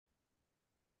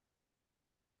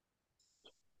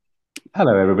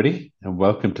Hello, everybody, and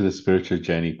welcome to the Spiritual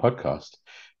Journey podcast.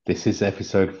 This is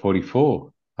episode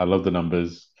 44. I love the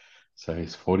numbers. So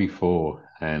it's 44,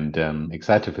 and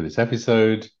excited for this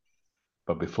episode.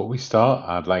 But before we start,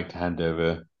 I'd like to hand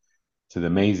over to the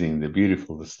amazing, the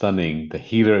beautiful, the stunning, the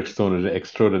healer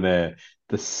extraordinaire,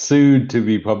 the soon to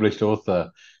be published author,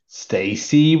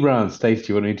 Stacey Brown. Stacey, do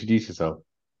you want to introduce yourself?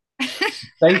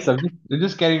 Stacey, I'm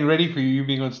just getting ready for you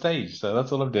being on stage. So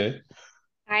that's all I'm doing.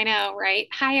 I know, right?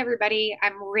 Hi, everybody.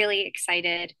 I'm really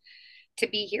excited to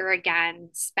be here again,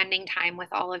 spending time with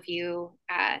all of you.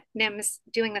 NIMS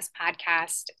doing this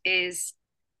podcast is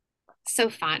so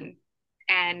fun,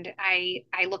 and I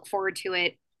look forward to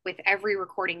it with every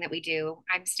recording that we do.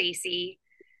 I'm Stacy.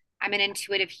 I'm an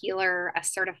intuitive healer, a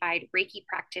certified Reiki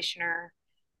practitioner,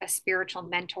 a spiritual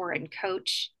mentor and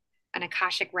coach, an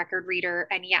Akashic record reader,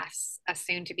 and yes, a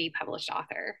soon to be published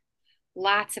author.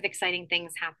 Lots of exciting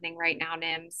things happening right now,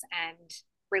 NIMS, and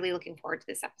really looking forward to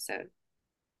this episode.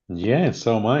 Yeah,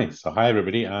 so am I. So hi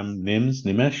everybody, I'm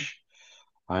Nimesh.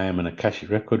 I am an Akashic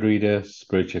record reader,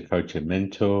 spiritual coach and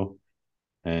mentor.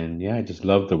 And yeah, I just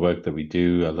love the work that we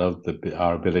do. I love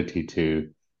our ability to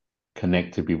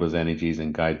connect to people's energies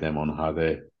and guide them on how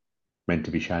they're meant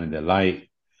to be shining their light.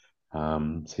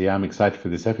 So yeah, I'm excited for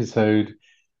this episode.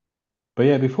 But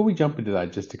yeah, before we jump into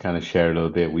that, just to kind of share a little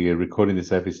bit, we are recording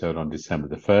this episode on December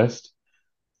the 1st.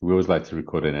 We always like to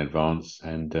record in advance.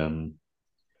 And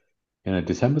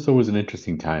December's always an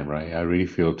interesting time, right? I really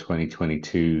feel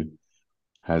 2022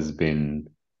 has been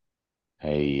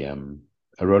a um,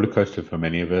 a roller coaster for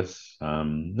many of us.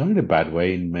 Not in a bad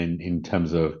way, in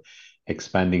terms of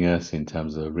expanding us, in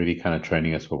terms of really kind of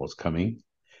training us for what's coming.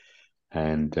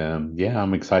 And yeah,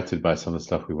 I'm excited by some of the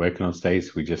stuff we're working on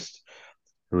stage. We just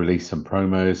released some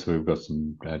promos, so we've got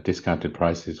some discounted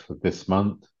prices for this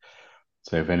month.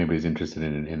 So if anybody's interested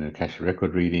in a cash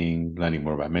record reading, learning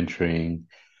more about mentoring,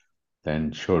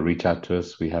 then sure, reach out to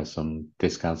us. We have some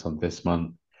discounts on this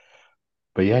month.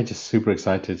 But yeah, just super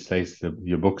excited, Stace.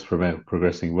 Your book's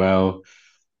progressing well.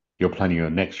 You're planning your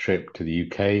next trip to the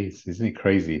UK. Isn't it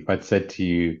crazy? If I'd said to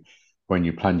you when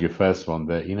you planned your first one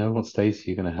that, you know what,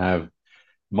 Stacey, you're going to have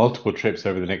multiple trips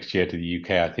over the next year to the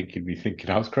UK, I think you'd be thinking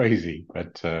I was crazy.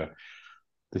 But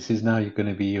this is now you're going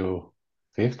to be your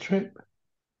fifth trip.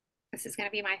 This is going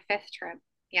to be my fifth trip.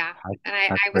 Yeah. How, And I,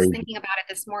 how I was crazy. thinking about it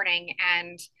this morning,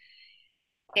 and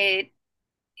it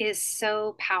is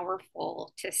so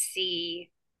powerful to see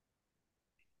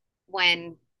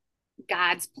when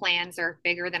God's plans are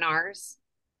bigger than ours.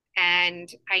 And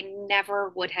I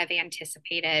never would have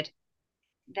anticipated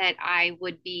that I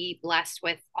would be blessed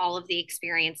with all of the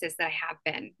experiences that I have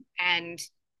been. And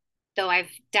though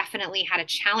I've definitely had a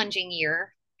challenging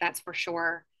year, that's for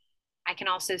sure, I can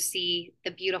also see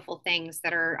the beautiful things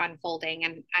that are unfolding,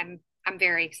 and I'm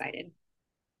very excited.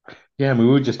 Yeah, we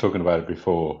were just talking about it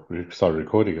before we started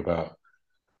recording about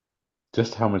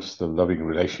just how much the loving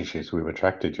relationships we've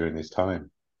attracted during this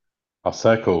time. Our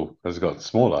circle has got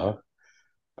smaller,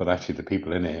 but actually the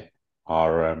people in it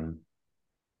are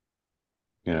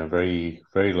very,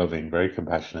 very loving, very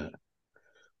compassionate.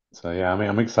 So yeah, I mean,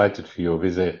 I'm excited for your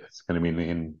visit. It's going to be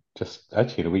in just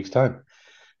actually in a week's time,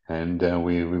 and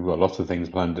we've got lots of things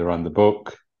planned around the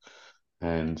book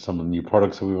and some of the new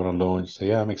products that we want to launch. So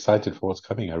yeah, I'm excited for what's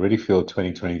coming. I really feel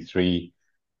 2023.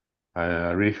 I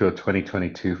really feel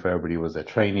 2022 for everybody was their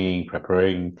training,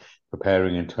 preparing,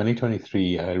 and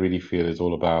 2023. I really feel is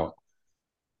all about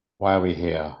why are we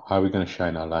here? How are we going to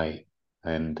shine our light?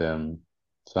 And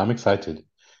so I'm excited.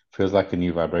 Feels like a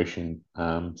new vibration.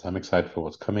 So I'm excited for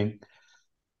what's coming.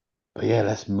 But yeah,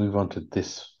 let's move on to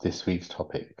this week's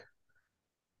topic.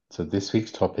 So this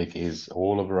week's topic is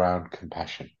all around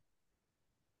compassion.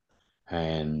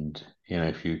 And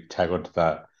if you tag onto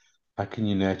that, how can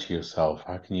you nurture yourself?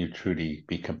 How can you truly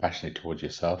be compassionate towards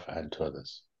yourself and to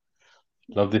others?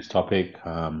 Love this topic.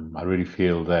 I really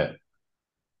feel that,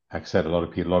 like I said, a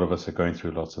lot of us are going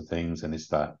through lots of things, and it's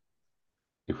that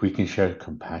if we can share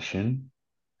compassion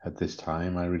at this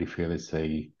time, I really feel it's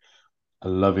a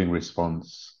loving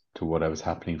response to whatever's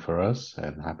happening for us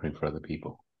and happening for other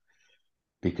people.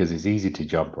 Because it's easy to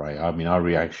jump, right? I mean,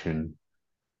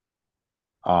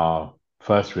 our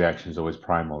first reaction is always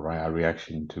primal, right? Our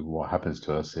reaction to what happens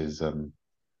to us is,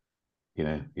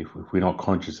 if we're not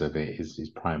conscious of it,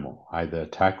 is primal, either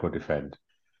attack or defend.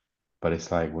 But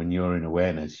it's like when you're in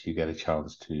awareness, you get a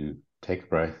chance to take a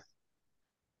breath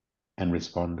and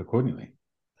respond accordingly.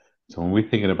 So when we're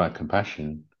thinking about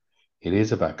compassion, it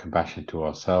is about compassion to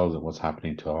ourselves and what's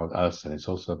happening to us, and it's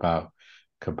also about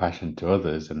compassion to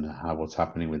others and how what's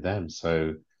happening with them.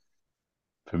 So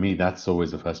for me, that's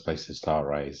always the first place to start,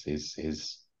 right?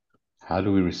 Is how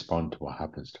do we respond to what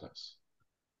happens to us?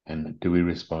 And do we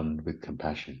respond with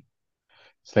compassion?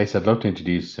 Stacey, I'd love to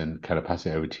introduce and kind of pass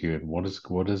it over to you. And what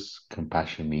does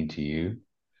compassion mean to you?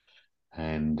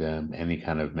 And any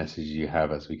kind of message you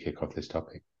have as we kick off this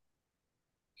topic.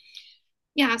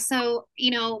 Yeah, so,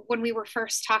 when we were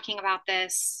first talking about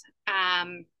this,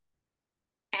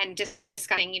 and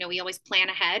discussing, we always plan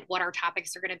ahead what our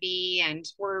topics are going to be, and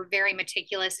we're very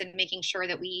meticulous in making sure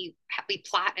that we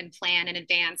plot and plan in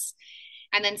advance.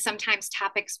 And then sometimes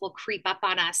topics will creep up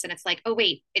on us, and it's like, oh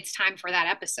wait, it's time for that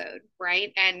episode,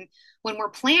 right? And when we're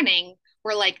planning,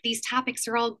 we're like, these topics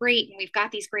are all great, and we've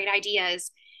got these great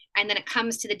ideas. And then it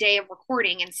comes to the day of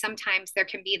recording, and sometimes there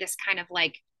can be this kind of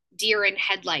like deer in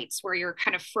headlights where you're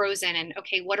kind of frozen and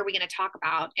okay, what are we going to talk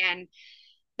about? And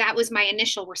that was my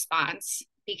initial response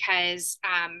because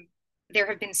there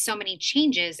have been so many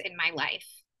changes in my life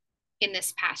in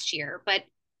this past year. But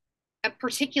a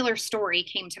particular story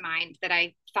came to mind that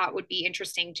I thought would be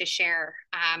interesting to share.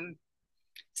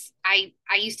 I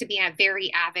used to be a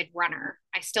very avid runner.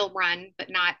 I still run, but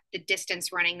not the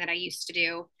distance running that I used to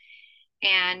do.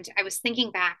 And I was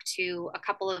thinking back to a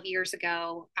couple of years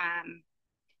ago.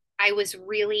 I was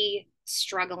really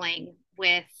struggling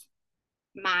with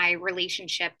my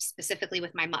relationship, specifically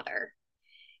with my mother.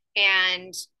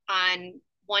 And on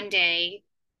one day,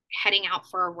 heading out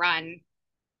for a run,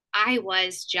 I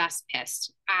was just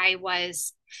pissed. I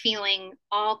was feeling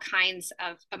all kinds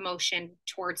of emotion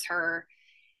towards her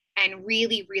and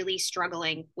really, really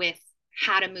struggling with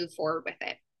how to move forward with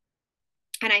it.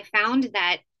 And I found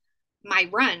that my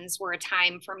runs were a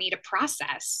time for me to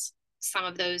process some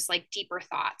of those like deeper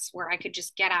thoughts where I could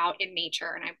just get out in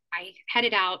nature. And I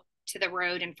headed out to the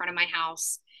road in front of my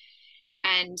house.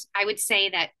 And I would say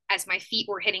that as my feet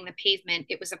were hitting the pavement,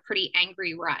 it was a pretty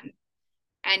angry run.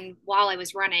 And while I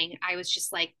was running, I was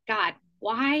just like, God,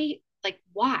 why? Like,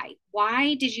 why?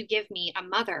 Why did you give me a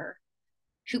mother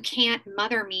who can't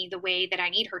mother me the way that I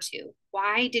need her to?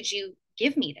 Why did you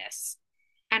give me this?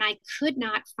 And I could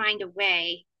not find a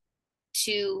way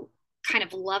to kind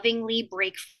of lovingly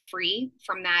break free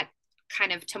from that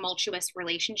kind of tumultuous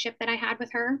relationship that I had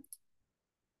with her.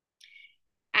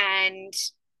 And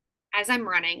as I'm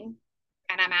running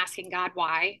and I'm asking God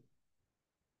why,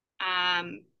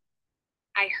 um,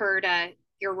 I heard,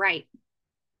 you're right.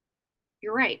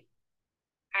 You're right.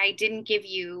 I didn't give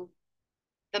you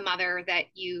the mother that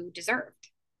you deserved.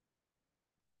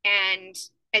 And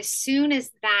as soon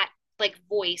as that like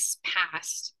voice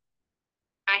passed,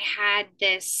 I had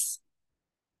this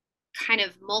kind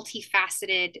of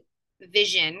multifaceted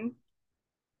vision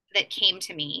that came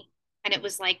to me. And it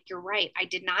was like, you're right. I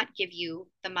did not give you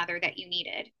the mother that you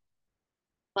needed,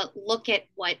 but look at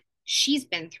what she's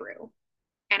been through.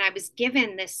 And I was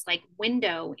given this like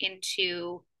window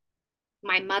into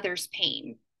my mother's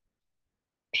pain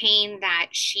that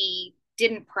she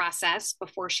didn't process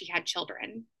before she had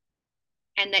children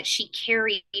and that she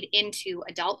carried into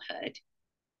adulthood.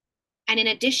 And in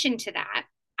addition to that,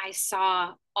 I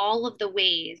saw all of the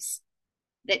ways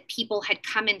that people had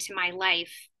come into my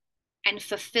life and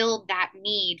fulfilled that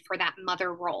need for that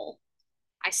mother role.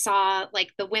 I saw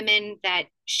like the women that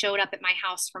showed up at my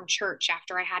house from church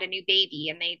after I had a new baby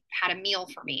and they had a meal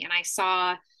for me. And I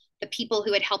saw the people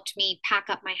who had helped me pack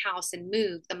up my house and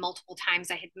move the multiple times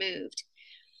I had moved.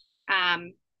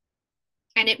 Um,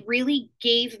 and it really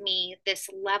gave me this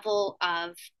level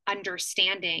of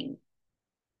understanding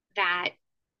that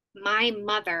my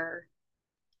mother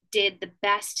did the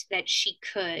best that she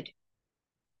could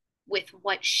with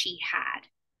what she had.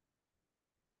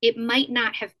 It might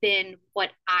not have been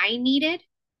what I needed,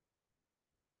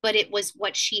 but it was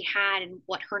what she had and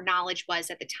what her knowledge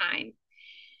was at the time.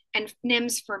 And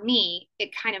NIMS for me,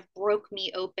 it kind of broke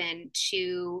me open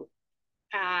to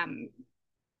um,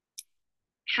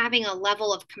 having a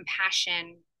level of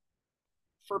compassion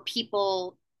for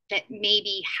people that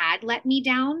maybe had let me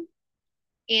down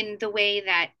in the way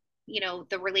that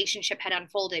the relationship had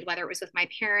unfolded, whether it was with my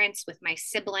parents, with my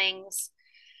siblings,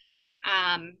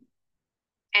 um,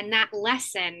 and that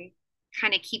lesson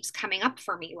kind of keeps coming up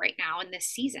for me right now in this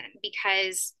season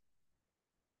because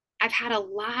I've had a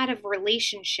lot of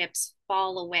relationships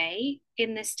fall away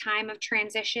in this time of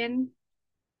transition.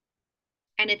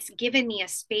 And it's given me a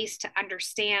space to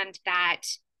understand that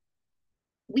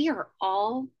we are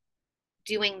all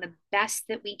doing the best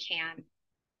that we can.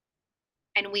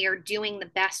 And we are doing the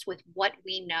best with what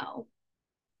we know.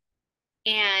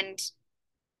 And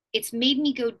it's made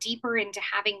me go deeper into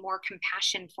having more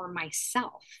compassion for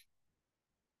myself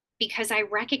because I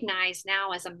recognize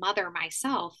now as a mother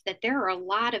myself that there are a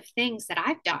lot of things that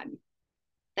I've done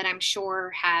that I'm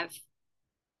sure have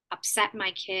upset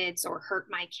my kids or hurt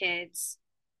my kids.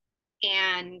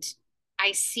 And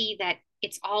I see that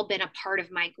it's all been a part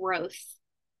of my growth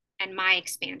and my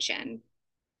expansion.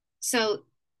 So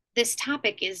this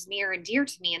topic is near and dear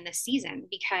to me in this season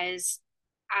because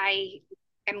I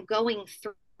am going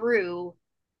through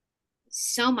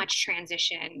so much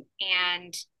transition,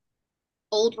 and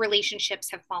old relationships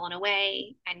have fallen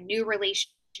away and new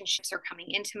relationships are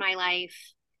coming into my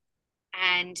life.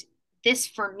 And this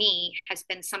for me has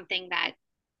been something that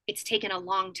it's taken a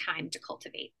long time to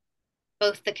cultivate,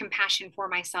 both the compassion for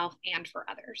myself and for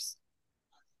others.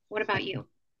 What about you?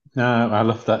 No, I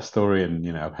love that story,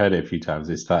 and I've heard it a few times.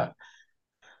 It's that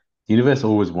the universe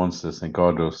always wants us, and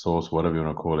God or source, whatever you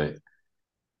want to call it,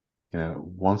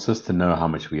 wants us to know how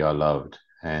much we are loved.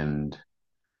 And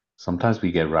sometimes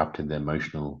we get wrapped in the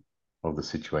emotional of the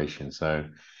situation. So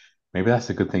maybe that's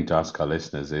a good thing to ask our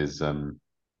listeners is,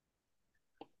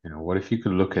 what if you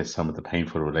could look at some of the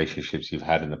painful relationships you've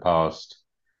had in the past,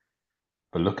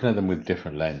 but looking at them with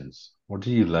different lens? What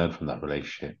did you learn from that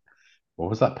relationship? What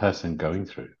was that person going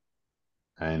through?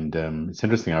 And it's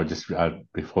interesting.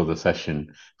 Before the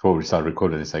session, before we started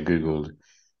recording this, I Googled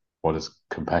what is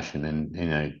compassion,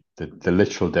 and the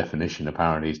literal definition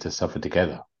apparently is to suffer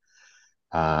together.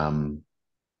 Um,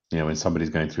 when somebody's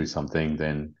going through something,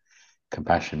 then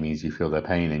compassion means you feel their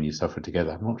pain and you suffer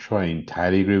together. I'm not sure I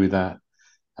entirely agree with that.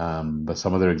 But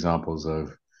some other examples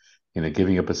of,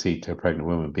 giving up a seat to a pregnant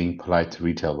woman, being polite to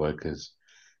retail workers,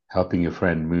 helping your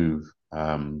friend move,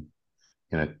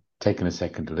 you know, taking a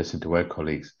second to listen to work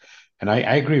colleagues. And I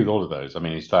agree with all of those. I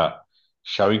mean, it's that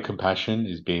showing compassion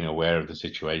is being aware of the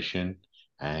situation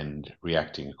and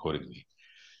reacting accordingly.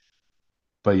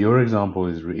 But your example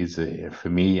is for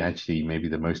me actually maybe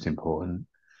the most important.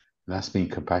 And that's being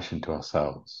compassion to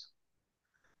ourselves.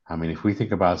 I mean, if we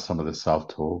think about some of the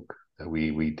self-talk that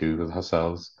we do with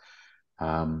ourselves,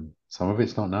 some of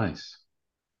it's not nice.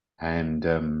 And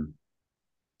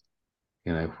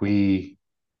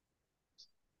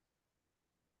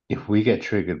if we get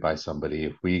triggered by somebody,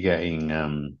 if we getting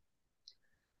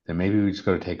then maybe we just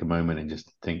got to take a moment and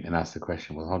just think and ask the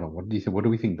question, well, hold on, what do you think? What do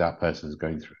we think that person is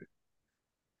going through?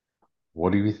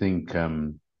 What do we think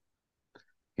that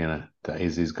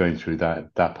is going through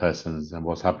that person's and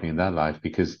what's happening in their life?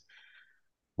 Because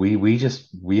we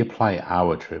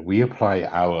apply we apply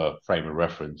our frame of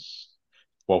reference.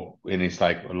 Well, and it's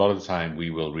like a lot of the time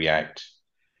we will react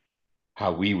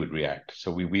how we would react.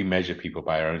 So we measure people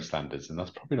by our own standards, and that's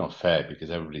probably not fair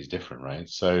because everybody's different, right?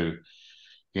 So,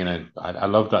 I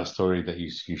love that story that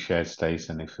you shared, Stace,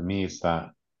 and for me, it's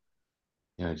that,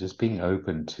 just being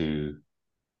open to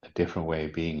a different way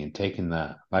of being and taking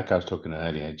that, like I was talking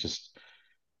earlier, just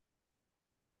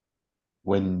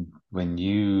when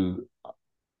you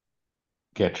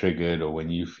get triggered or when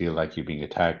you feel like you're being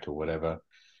attacked or whatever,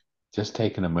 just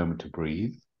taking a moment to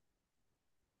breathe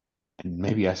and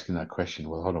maybe asking that question,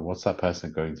 well, hold on, what's that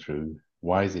person going through?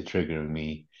 Why is it triggering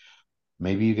me?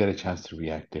 Maybe you get a chance to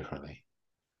react differently.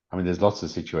 I mean, there's lots of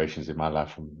situations in my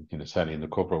life, from certainly in the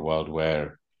corporate world,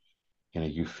 where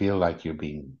you feel like you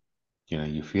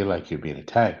feel like you're being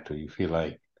attacked, or you feel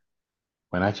like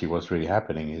when actually what's really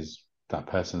happening is that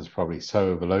person's probably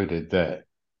so overloaded that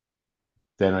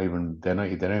they're not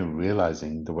even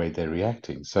realizing the way they're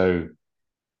reacting. So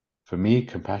for me,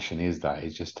 compassion is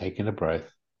just taking a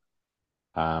breath,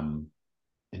 um,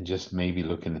 and just maybe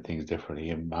looking at things differently.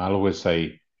 And I'll always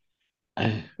say,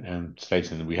 and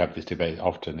Stacey, we have this debate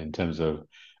often in terms of,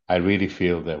 I really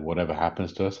feel that whatever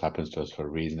happens to us for a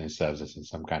reason. It serves us in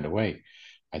some kind of way.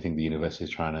 I think the universe is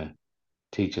trying to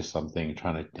teach us something,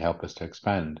 trying to help us to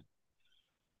expand.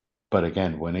 But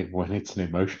again, when it's an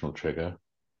emotional trigger,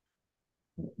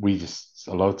 we just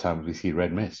a lot of times we see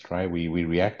red mist, right? We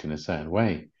react in a certain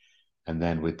way, and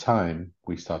then with time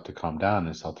we start to calm down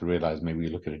and start to realize maybe we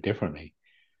look at it differently.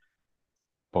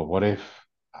 But what if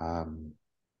um,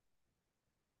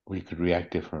 we could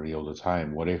react differently all the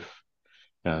time? What if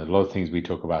a lot of things we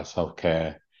talk about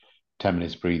self-care, 10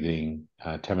 minutes breathing,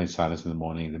 10 minutes silence in the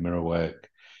morning, the mirror work.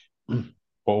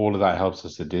 What all of that helps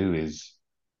us to do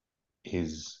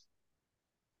is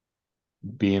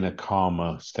be in a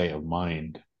calmer state of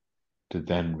mind to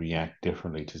then react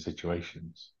differently to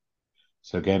situations.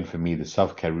 So again, for me, the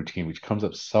self-care routine, which comes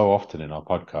up so often in our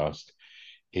podcast,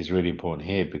 is really important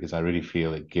here because I really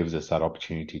feel it gives us that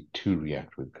opportunity to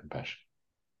react with compassion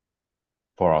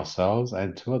for ourselves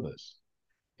and to others.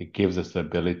 It gives us the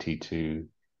ability to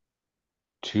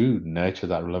nurture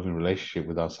that loving relationship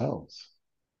with ourselves.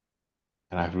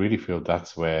 And I really feel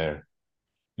that's where,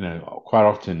 quite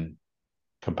often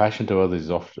compassion to others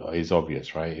is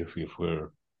obvious, right? If we're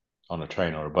on a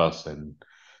train or a bus and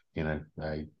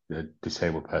a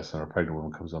disabled person or a pregnant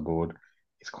woman comes on board,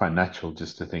 it's quite natural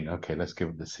just to think, okay, let's give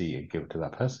it the seat and give it to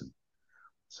that person.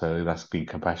 So that's being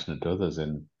compassionate to others.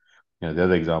 And the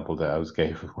other example that I was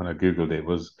gave when I Googled it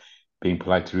was being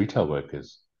polite to retail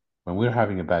workers. When we're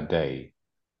having a bad day,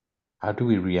 how do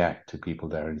we react to people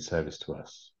that are in service to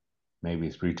us? Maybe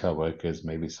it's retail workers,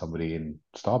 maybe it's somebody in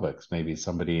Starbucks, maybe it's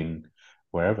somebody in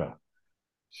wherever.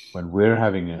 When we're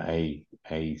having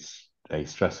a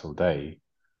stressful day,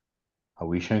 are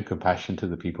we showing compassion to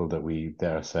the people that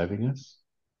are serving us?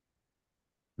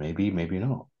 Maybe, maybe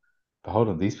not. But hold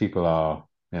on, these people are,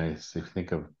 if you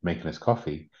think of making us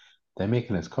coffee, they're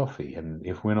making us coffee. And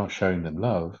if we're not showing them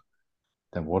love,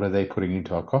 then what are they putting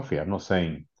into our coffee? I'm not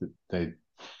saying that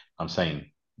I'm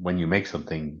saying when you make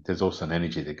something, there's also an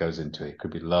energy that goes into it. It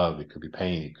could be love, it could be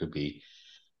pain, it could be,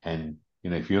 and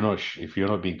if you're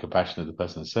not being compassionate to the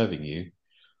person serving you,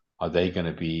 are they going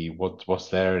to be what's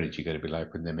their energy going to be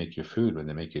like when they make your food, when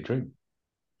they make your drink?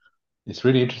 It's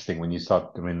really interesting when you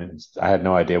start. I mean, I had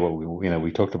no idea what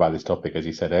we talked about this topic, as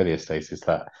you said earlier, Stacey, is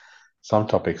that some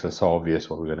topics are so obvious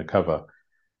what we're going to cover.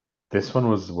 This one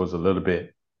was a little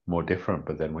bit more different,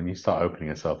 but then when you start opening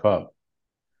yourself up,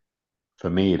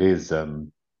 for me, it is it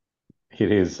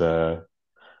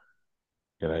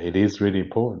is really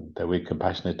important that we're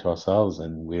compassionate to ourselves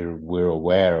and we're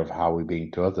aware of how we're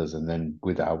being to others, and then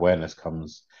with that awareness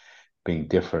comes being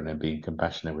different and being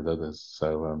compassionate with others.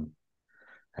 So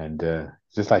and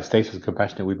just like Stacey was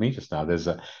compassionate with me just now.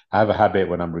 I have a habit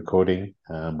when I'm recording,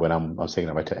 when I'm sitting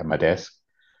at my desk,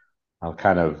 I'll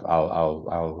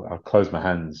close my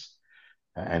hands,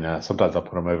 and sometimes I'll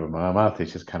put them over my mouth.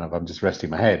 It's just kind of I'm just resting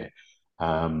my head.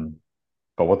 Um,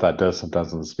 but what that does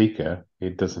sometimes on the speaker,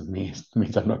 it doesn't mean it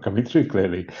means I'm not coming through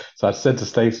clearly. So I said to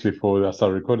Stacey before I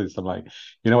started recording this, I'm like,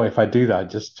 if I do that,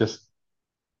 just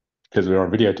because we're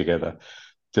on video together,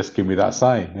 just give me that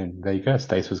sign. And there you go.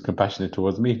 Stace was compassionate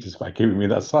towards me just by giving me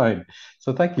that sign.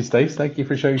 So thank you, Stace. Thank you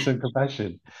for showing some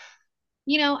compassion.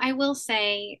 I will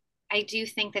say, I do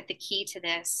think that the key to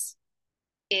this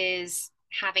is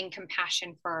having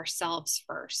compassion for ourselves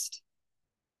first.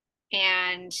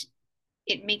 And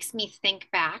it makes me think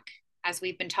back, as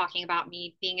we've been talking about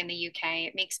me being in the UK,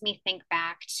 it makes me think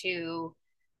back to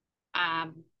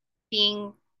um,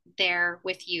 being there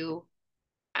with you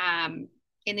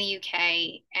in the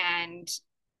UK and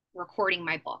recording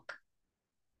my book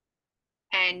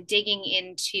and digging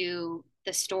into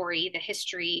the story, the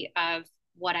history of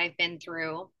what I've been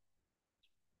through.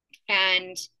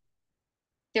 And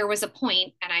there was a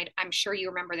point, and I'm sure you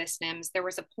remember this, Nims, there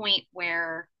was a point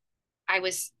where I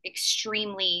was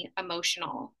extremely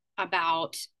emotional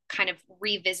about kind of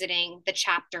revisiting the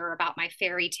chapter about my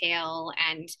fairy tale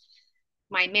and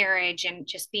my marriage and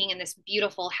just being in this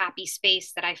beautiful, happy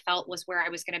space that I felt was where I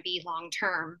was going to be long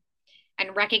term,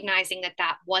 and recognizing that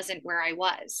that wasn't where I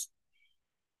was.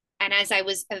 And as I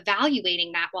was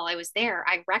evaluating that while I was there,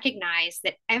 I recognized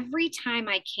that every time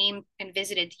I came and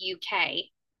visited the UK,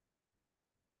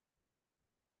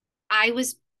 I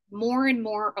was more and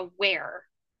more aware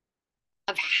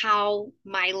of how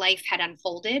my life had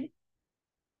unfolded,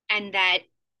 and that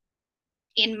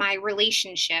in my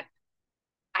relationship,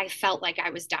 I felt like I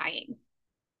was dying.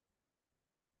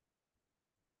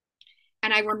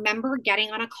 And I remember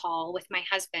getting on a call with my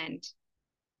husband.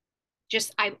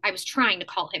 I was trying to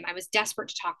call him. I was desperate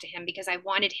to talk to him because I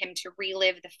wanted him to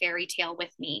relive the fairy tale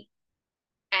with me.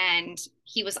 And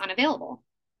he was unavailable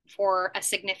for a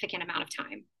significant amount of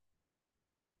time.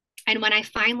 And when I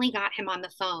finally got him on the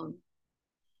phone,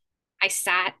 I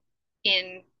sat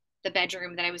in the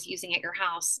bedroom that I was using at your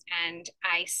house and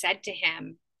I said to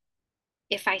him,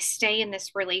 if I stay in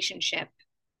this relationship,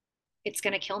 it's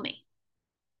going to kill me.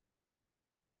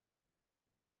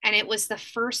 And it was the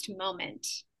first moment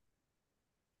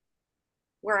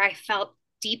where I felt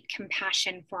deep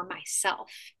compassion for myself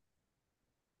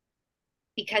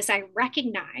because I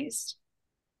recognized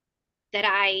that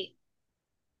I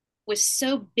was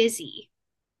so busy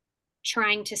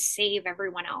trying to save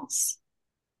everyone else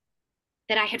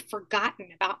that I had forgotten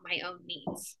about my own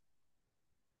needs.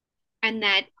 And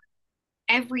that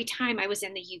every time I was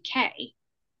in the UK,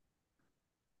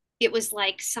 it was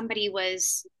like somebody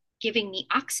was giving me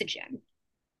oxygen.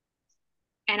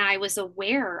 And I was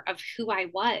aware of who I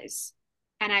was.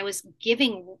 And I was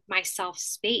giving myself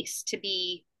space to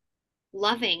be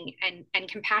loving and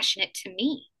compassionate to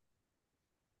me.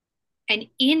 And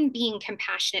in being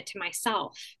compassionate to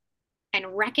myself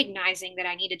and recognizing that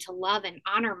I needed to love and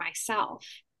honor myself,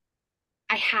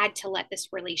 I had to let this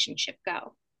relationship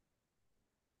go.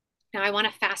 Now, I want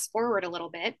to fast forward a little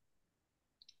bit.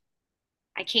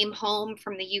 I came home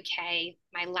from the UK.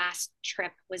 My last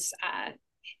trip was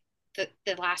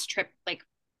the last trip, like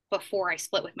before I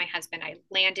split with my husband. I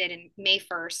landed in May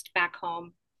 1st back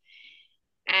home,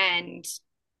 and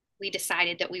we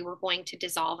decided that we were going to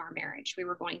dissolve our marriage. We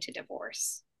were going to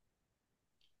divorce.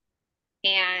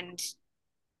 And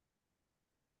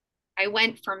I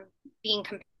went from being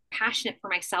compassionate for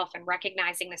myself and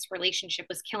recognizing this relationship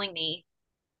was killing me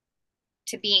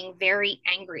to being very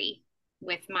angry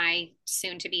with my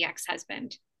soon to be ex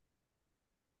husband.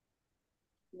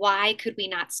 Why could we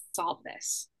not solve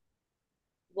this?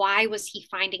 Why was he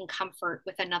finding comfort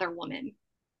with another woman?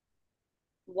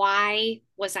 Why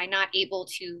was I not able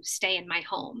to stay in my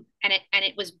home? And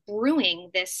it was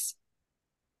brewing this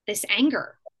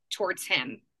anger towards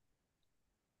him.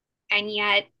 And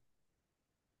yet,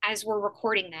 as we're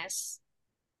recording this,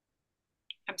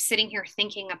 I'm sitting here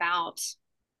thinking about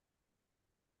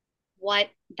what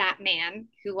that man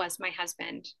who was my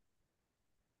husband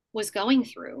was going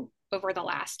through over the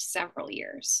last several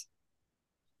years.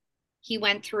 He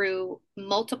went through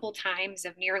multiple times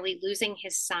of nearly losing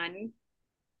his son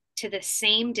to the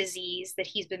same disease that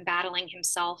he's been battling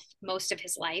himself most of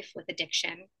his life with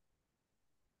addiction.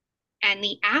 And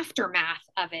the aftermath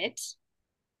of it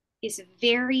is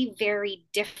very, very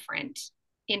different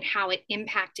in how it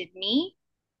impacted me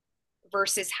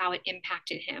versus how it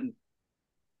impacted him.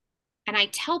 And I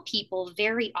tell people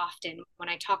very often when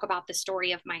I talk about the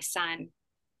story of my son,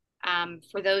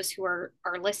 for those who are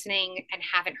listening and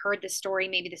haven't heard this story,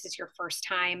 maybe this is your first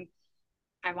time,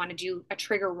 I want to do a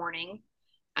trigger warning.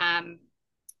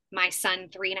 My son,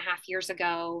 3.5 years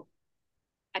ago,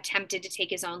 attempted to take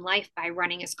his own life by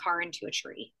running his car into a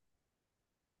tree.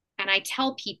 And I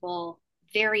tell people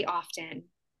very often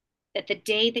that the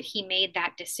day that he made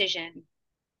that decision,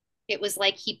 it was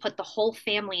like he put the whole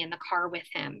family in the car with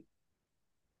him.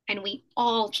 And we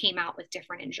all came out with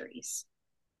different injuries.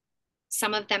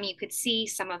 Some of them you could see,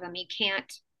 some of them you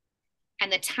can't.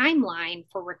 And the timeline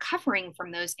for recovering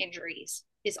from those injuries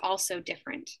is also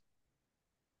different.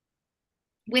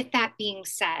 With that being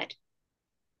said,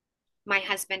 my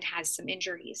husband has some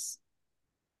injuries,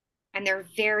 and they're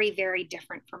very, very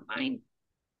different from mine.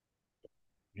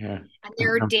 Yeah. And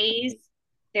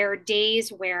there are days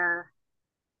where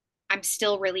I'm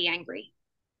still really angry.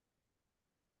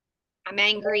 I'm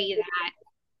angry that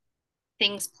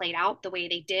things played out the way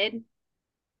they did.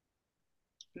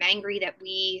 I'm angry that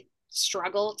we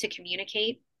struggle to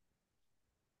communicate.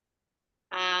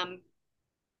 Um,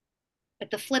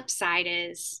 but the flip side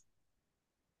is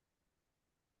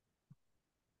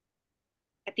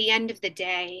at the end of the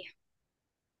day,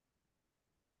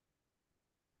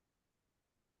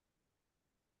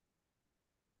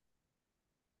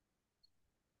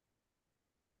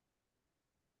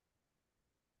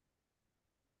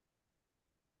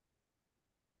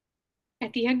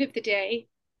 at the end of the day,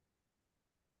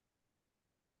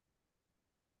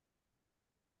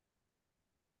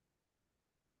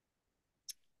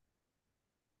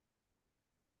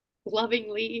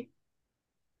 lovingly,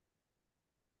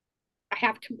 I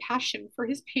have compassion for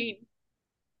his pain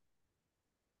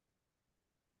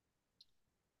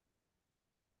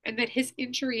and that his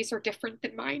injuries are different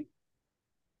than mine.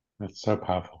 That's so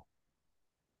powerful.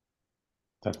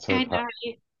 That's so And powerful.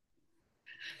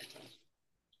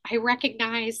 I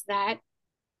recognize that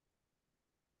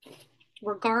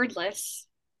regardless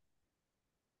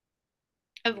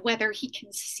of whether he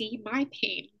can see my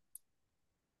pain,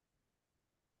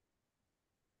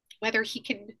 whether he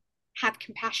can have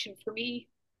compassion for me,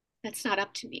 that's not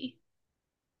up to me.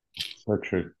 So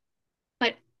true.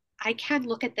 But I can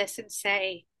look at this and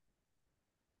say,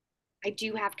 I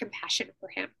do have compassion for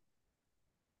him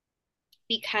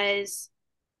because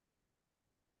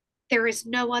there is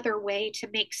no other way to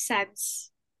make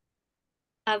sense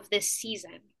of this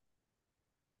season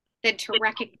than to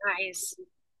recognize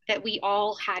that we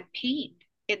all had pain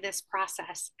in this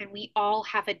process and we all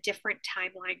have a different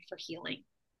timeline for healing.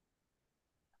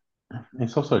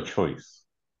 It's also a choice.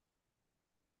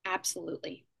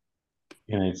 Absolutely.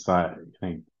 It's like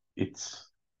it's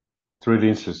really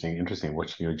interesting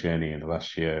watching your journey in the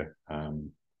last year.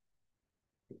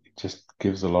 It just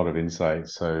gives a lot of insight.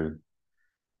 So,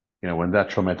 when that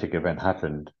traumatic event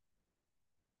happened,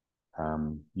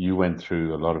 you went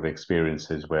through a lot of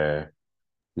experiences where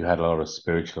you had a lot of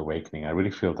spiritual awakening. I really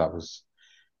feel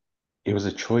it was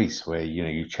a choice where,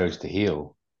 you chose to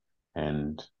heal,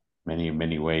 and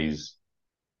many ways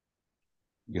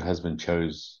your husband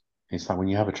chose. It's like when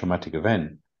you have a traumatic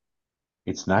event,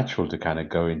 it's natural to kind of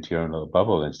go into your own little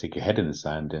bubble and stick your head in the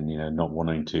sand and, not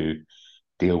wanting to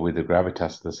deal with the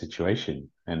gravitas of the situation.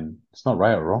 And it's not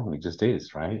right or wrong, it just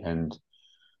is, right?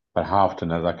 But how often,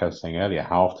 like I was saying earlier,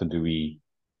 how often do we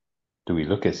do we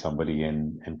look at somebody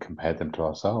and compare them to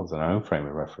ourselves and our own frame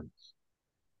of reference?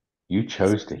 You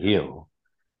chose to heal,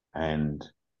 and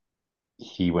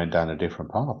he went down a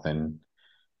different path, and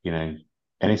you know,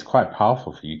 and it's quite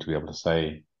powerful for you to be able to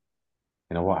say,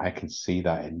 you know what, I can see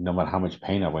that, and no matter how much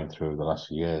pain I went through over the last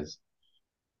few years,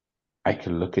 I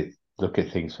can look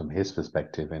at things from his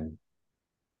perspective and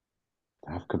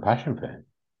have compassion for him.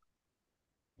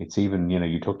 It's even,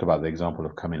 you talked about the example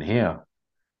of coming here,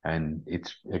 and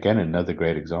it's again another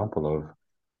great example of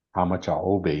how much our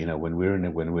hobby, when we're in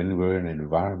an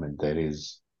environment that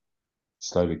is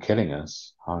slowly killing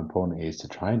us, how important it is to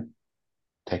try and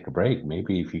take a break.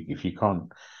 Maybe if you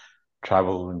can't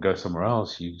travel and go somewhere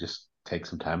else, you just take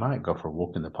some time out, go for a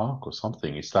walk in the park or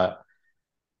something.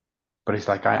 But it's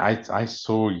like I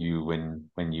saw you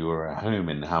when you were at home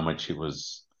and how much it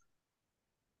was,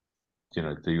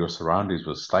 your surroundings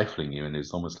was stifling you and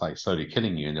it's almost like slowly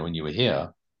killing you. And then when you were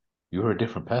here, you were a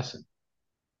different person.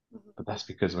 Mhm. But that's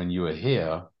because when you were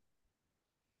here,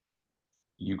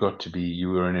 you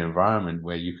were in an environment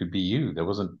where you could be you. There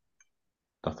wasn't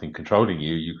nothing controlling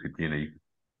you. You could,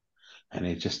 and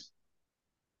it just,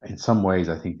 in some ways,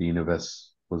 I think the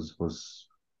universe was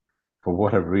for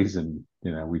whatever reason,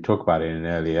 we talk about it in an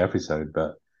earlier episode,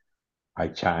 but I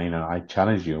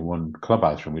challenge you in one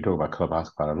Clubhouse room. We talk about Clubhouse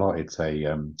quite a lot. It's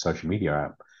a social media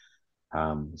app.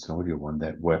 It's an audio one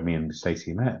that where me and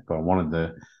Stacey met. But one of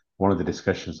the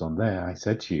discussions on there, I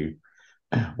said to you,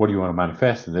 what do you want to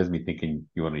manifest? And there's me thinking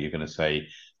you're going to say,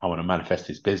 I want to manifest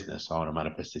this business. I want to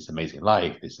manifest this amazing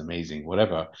life, this amazing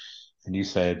whatever. And you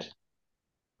said,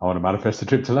 I want to manifest a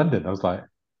trip to London. I was like,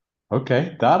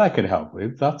 okay, that I can help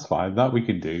with. That's fine. That we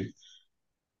can do.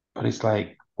 But it's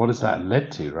like, what has that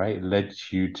led to, right? It led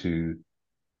you to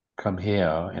come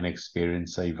here and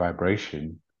experience a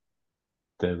vibration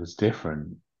that was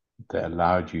different, that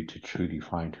allowed you to truly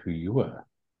find who you were.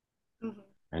 Mhm.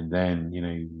 And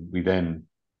then, we then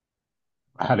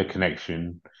had a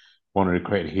connection, wanted to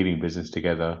create a healing business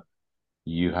together.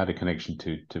 You had a connection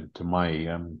to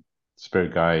my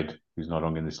spirit guide, who's no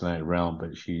longer in this realm,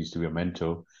 but she used to be a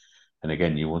mentor. And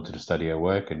again, you wanted to study her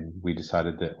work, and we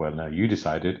decided that, well, no, you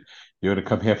decided you're going to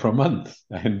come here for a month.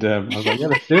 And I was like, yeah,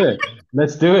 let's do it.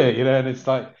 Let's do it. And it's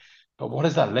like, but what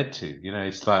has that led to?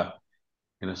 It's like,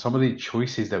 some of the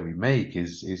choices that we make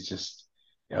is just,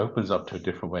 it opens up to a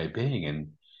different way of being.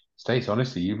 And Stace,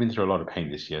 honestly, you've been through a lot of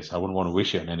pain this year, so I wouldn't want to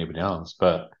wish it on anybody else.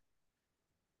 But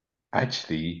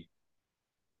actually,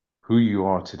 who you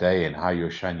are today and how you're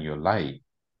shining your light,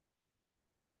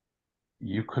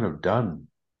 you could have done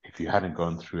if you hadn't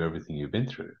gone through everything you've been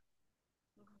through.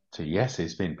 So yes,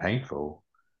 it's been painful,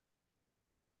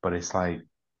 but it's like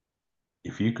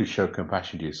if you could show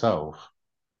compassion to yourself,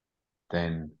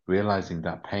 then realizing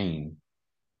that pain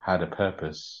had a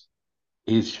purpose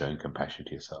is showing compassion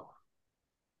to yourself.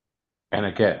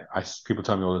 And people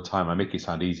tell me all the time, I make it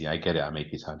sound easy. I get it. I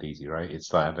make it sound easy, right?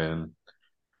 It's like, I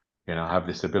have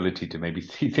this ability to maybe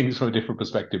see things from a different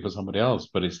perspective for somebody else,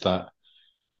 but it's that,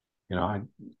 you know,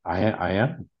 I, I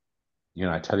am,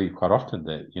 I tell you quite often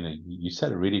that, you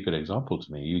set a really good example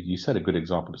to me. You set a good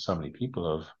example to so many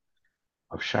people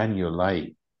of shining your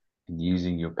light and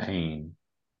using your pain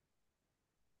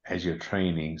as your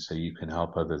training so you can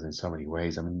help others in so many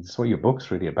ways. I mean, that's what your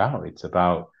book's really about. It's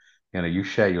about, you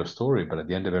share your story, but at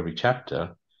the end of every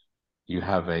chapter, you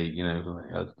have a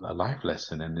life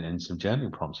lesson and some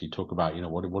journaling prompts. You talk about,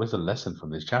 what is the lesson from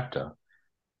this chapter?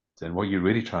 And what you're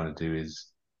really trying to do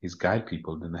is guide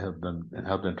people and help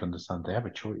them to understand they have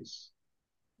a choice.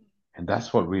 And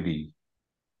that's what really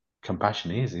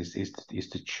compassion is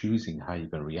to choosing how you're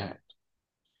going to react.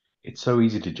 It's so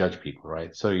easy to judge people, right?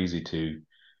 It's so easy to,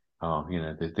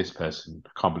 this person,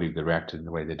 I can't believe they reacted in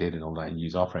the way they did and all that, and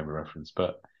use our frame of reference.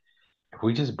 But if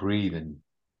we just breathe and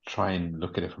try and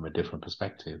look at it from a different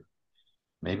perspective,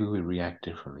 maybe we react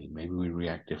differently. Maybe we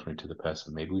react differently to the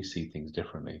person. Maybe we see things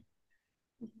differently.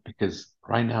 Because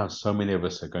right now, so many of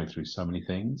us are going through so many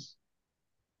things,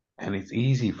 and it's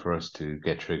easy for us to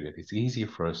get triggered. It's easy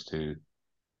for us to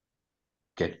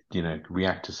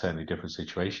react to certainly different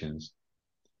situations.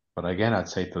 But again, I'd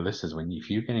say to listeners, if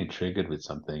you're getting triggered with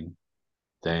something,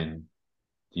 then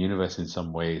the universe in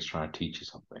some way is trying to teach you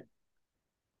something.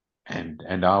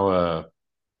 And our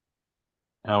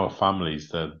families,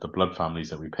 the blood families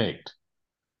that we picked,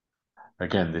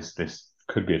 again, this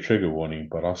could be a trigger warning,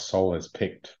 but our soul has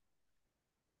picked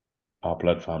our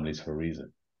blood families for a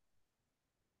reason.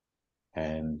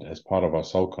 And as part of our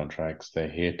soul contracts, they're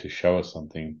here to show us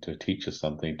something, to teach us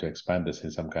something, to expand us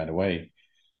in some kind of way,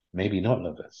 maybe not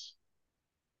love us.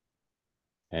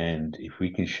 And if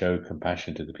we can show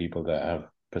compassion to the people that have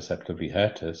perceptively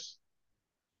hurt us,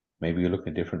 maybe you're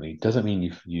looking differently. Doesn't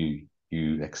mean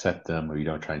you accept them or you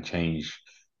don't try and change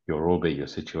your orbit, your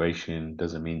situation.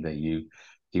 Doesn't mean that you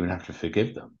even have to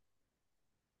forgive them.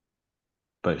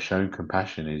 But showing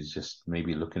compassion is just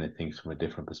maybe looking at things from a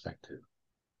different perspective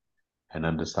and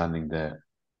understanding that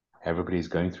everybody's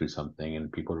going through something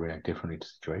and people react differently to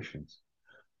situations.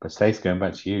 But Stace, going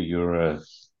back to you, you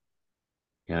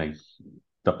know,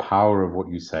 the power of what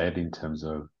you said in terms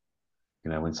of,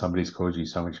 when somebody's caused you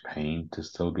so much pain to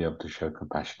still be able to show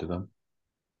compassion to them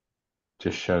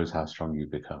just shows how strong you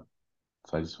become.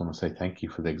 So I just want to say thank you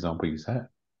for the example you set.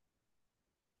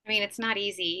 I mean, it's not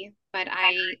easy, but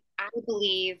I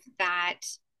believe that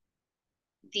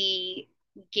the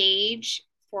gauge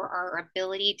for our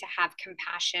ability to have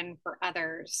compassion for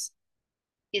others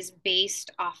is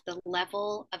based off the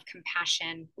level of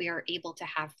compassion we are able to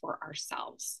have for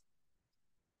ourselves.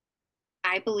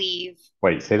 I believe,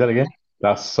 Wait, say that again.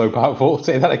 That's so powerful.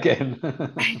 Say that again.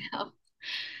 I know,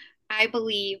 I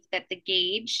believe that the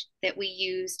gauge that we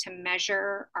use to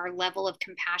measure our level of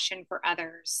compassion for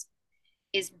others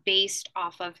is based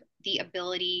off of the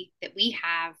ability that we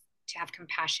have to have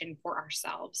compassion for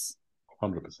ourselves.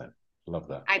 100%. Love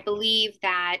that. I believe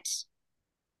that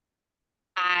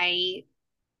I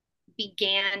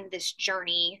began this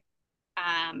journey.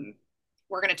 Um,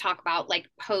 we're going to talk about like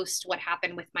post what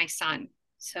happened with my son.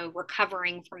 So,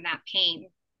 recovering from that pain.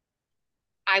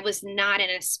 I was not in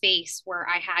a space where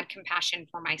I had compassion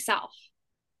for myself.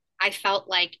 I felt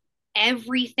like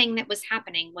everything that was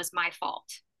happening was my fault.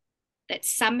 That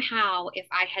somehow, if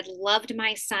I had loved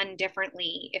my son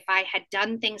differently, if I had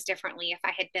done things differently, if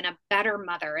I had been a better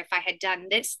mother, if I had done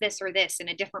this, or this in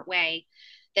a different way,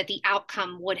 that the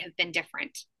outcome would have been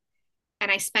different. And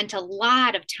I spent a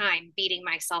lot of time beating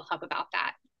myself up about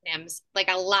that, Nims, like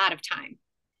a lot of time.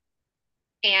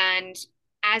 And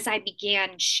as I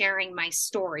began sharing my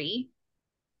story,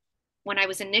 when I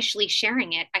was initially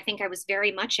sharing it, I think I was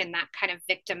very much in that kind of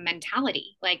victim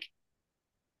mentality. Like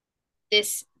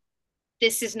this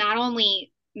this is not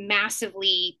only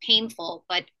massively painful,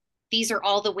 but these are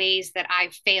all the ways that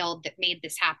I've failed that made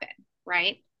this happen,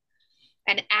 right?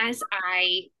 And as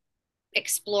I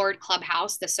explored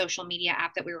Clubhouse, the social media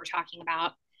app that we were talking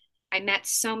about, I met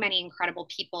so many incredible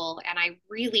people and I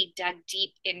really dug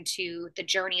deep into the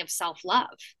journey of self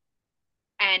love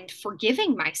and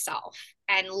forgiving myself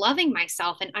and loving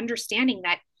myself and understanding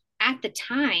that at the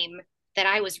time that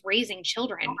I was raising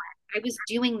children, I was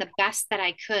doing the best that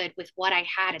I could with what I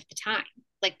had at the time,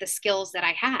 like the skills that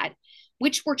I had,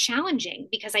 which were challenging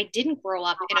because I didn't grow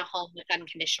up in a home with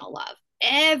unconditional love.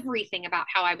 Everything about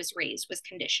how I was raised was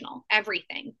conditional,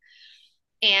 everything.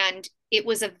 And it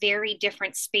was a very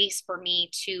different space for me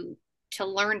to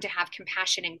learn to have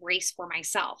compassion and grace for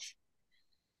myself.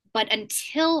 But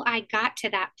until I got to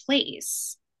that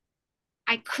place,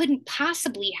 I couldn't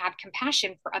possibly have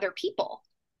compassion for other people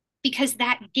because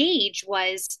that gauge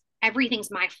was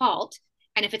everything's my fault.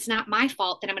 And if it's not my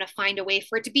fault, then I'm going to find a way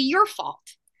for it to be your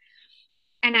fault.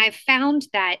 And I've found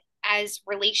that as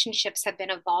relationships have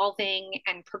been evolving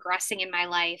and progressing in my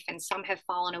life, and some have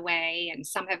fallen away and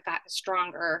some have gotten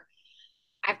stronger,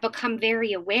 I've become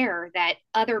very aware that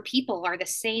other people are the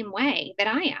same way that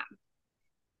I am.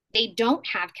 They don't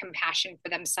have compassion for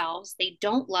themselves, they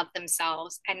don't love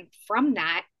themselves. And from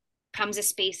that comes a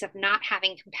space of not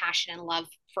having compassion and love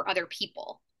for other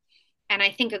people. And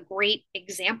I think a great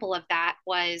example of that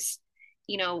was,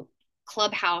 you know,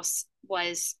 Clubhouse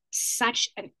was such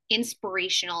an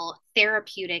inspirational,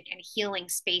 therapeutic, and healing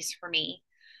space for me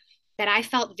that I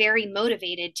felt very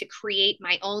motivated to create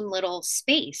my own little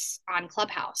space on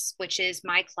Clubhouse, which is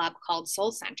my club called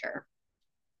Soul Center.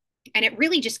 And it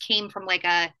really just came from like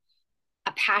a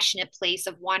passionate place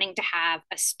of wanting to have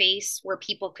a space where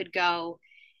people could go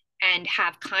and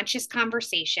have conscious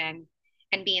conversation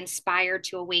and be inspired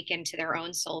to awaken to their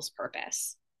own soul's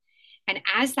purpose. And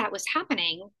as that was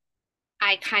happening,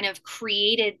 I kind of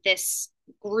created this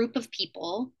group of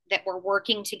people that were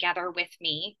working together with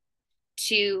me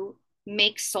to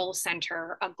make Soul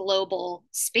Center a global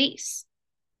space.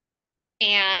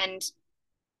 And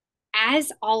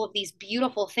as all of these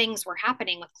beautiful things were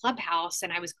happening with Clubhouse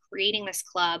and I was creating this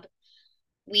club,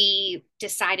 we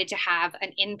decided to have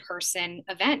an in person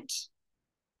event.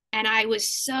 And I was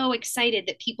so excited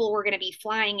that people were going to be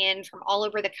flying in from all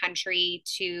over the country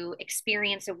to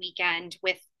experience a weekend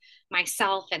with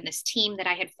myself and this team that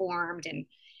I had formed. And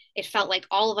it felt like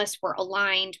all of us were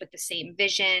aligned with the same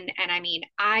vision. And I mean,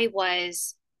 I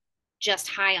was just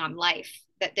high on life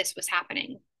that this was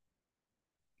happening.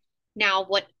 Now,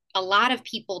 what a lot of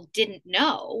people didn't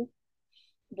know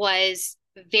was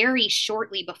very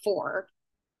shortly before,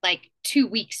 like 2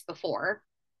 weeks before,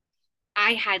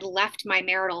 I had left my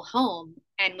marital home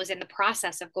and was in the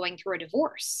process of going through a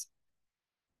divorce.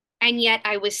 And yet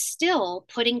I was still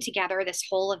putting together this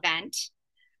whole event.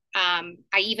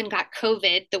 I even got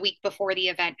COVID the week before the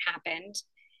event happened.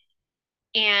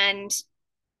 And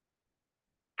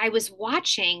I was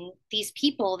watching these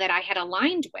people that I had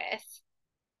aligned with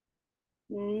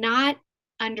not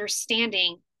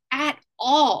understanding at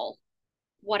all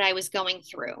what I was going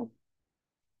through.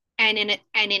 And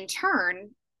in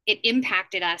turn, it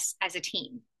impacted us as a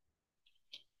team.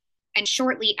 And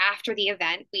shortly after the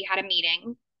event, we had a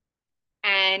meeting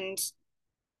and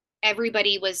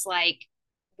everybody was like,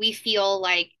 we feel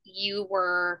like you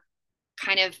were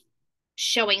kind of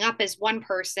showing up as one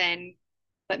person,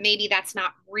 but maybe that's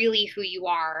not really who you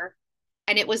are.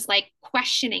 And it was like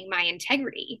questioning my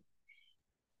integrity.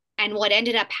 And what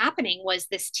ended up happening was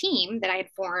this team that I had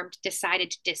formed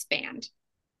decided to disband.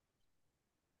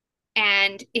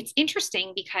 And it's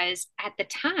interesting because at the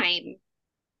time,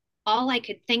 all I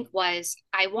could think was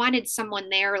I wanted someone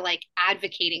there like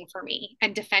advocating for me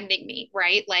and defending me,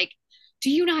 right? Like, do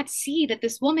you not see that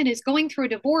this woman is going through a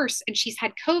divorce and she's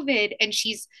had COVID and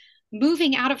she's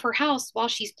moving out of her house while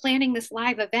she's planning this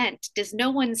live event? Does no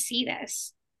one see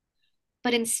this?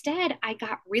 But instead, I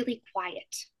got really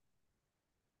quiet.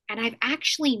 And I've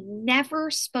actually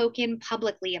never spoken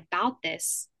publicly about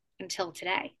this until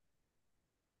today.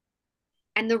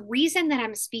 And the reason that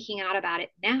I'm speaking out about it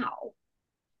now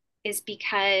is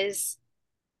because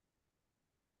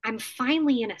I'm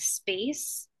finally in a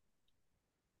space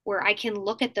where I can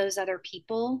look at those other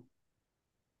people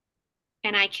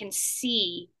and I can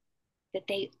see that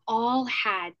they all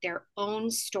had their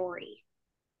own story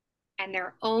and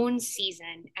their own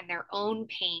season and their own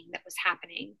pain that was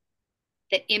happening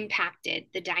that impacted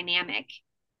the dynamic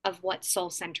of what Soul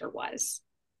Center was.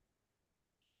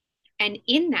 And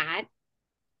in that,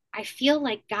 I feel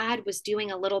like God was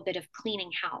doing a little bit of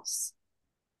cleaning house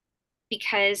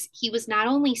because he was not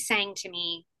only saying to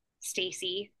me,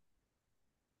 Stacy,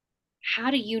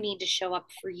 how do you need to show up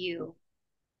for you?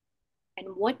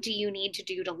 And what do you need to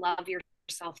do to love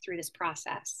yourself through this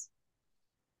process?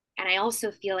 And I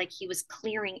also feel like he was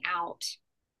clearing out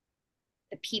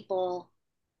the people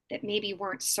that maybe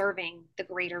weren't serving the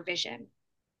greater vision.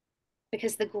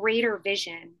 Because the greater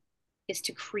vision is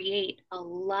to create a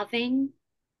loving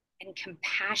and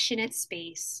compassionate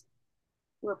space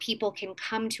where people can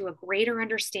come to a greater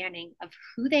understanding of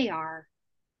who they are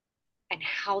and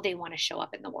how they want to show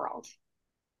up in the world.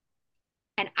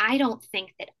 And I don't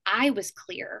think that I was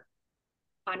clear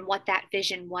on what that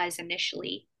vision was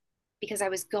initially because I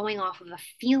was going off of a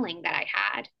feeling that I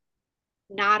had,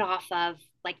 not off of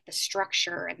like the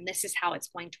structure and this is how it's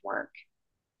going to work.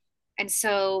 And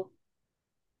so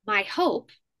my hope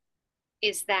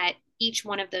is that each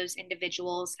one of those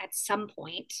individuals at some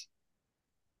point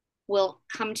will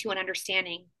come to an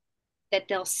understanding that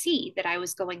they'll see that I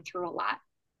was going through a lot.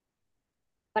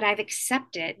 But I've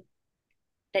accepted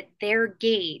that their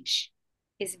gauge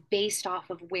is based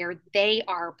off of where they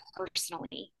are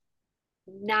personally,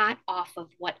 not off of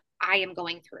what I am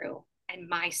going through and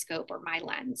my scope or my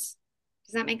lens.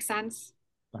 Does that make sense?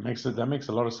 That makes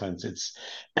a lot of sense. It's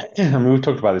I mean we've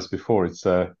talked about this before. It's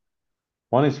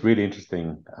one is really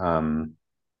interesting.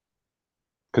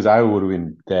 Because I would have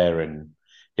been there and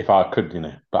if I could,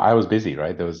 but I was busy,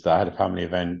 right? I had a family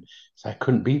event, so I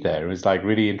couldn't be there. It was like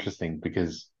really interesting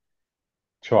because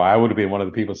sure, I would have been one of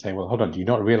the people saying, "Well, hold on, do you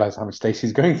not realize how much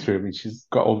Stacey's going through? I mean, she's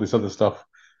got all this other stuff."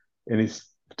 And it's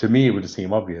to me, it would have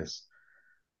seemed obvious.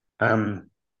 Um,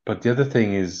 but the other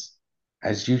thing is,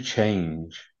 as you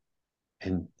change,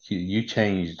 and you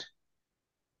changed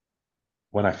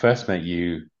when I first met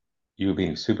you, you were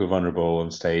being super vulnerable on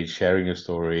stage, sharing your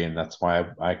story, and that's why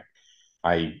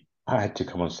I had to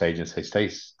come on stage and say,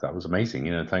 Stace, that was amazing.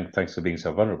 Thanks for being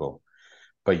so vulnerable.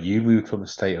 But you moved from a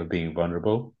state of being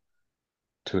vulnerable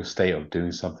to a state of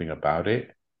doing something about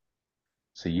it.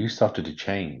 So you started to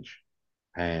change.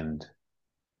 And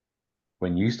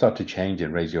when you start to change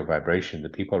and raise your vibration, the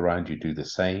people around you do the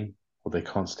same, or they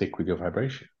can't stick with your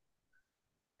vibration.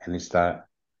 And it's that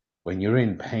when you're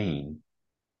in pain,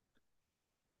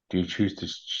 do you choose to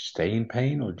stay in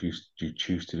pain or do you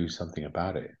choose to do something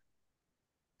about it?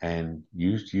 And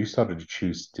you started to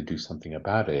choose to do something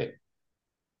about it.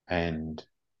 And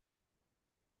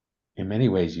in many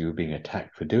ways you were being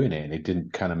attacked for doing it and it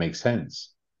didn't kind of make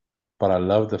sense. But I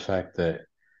love the fact that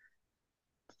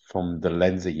from the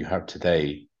lens that you have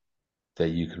today, that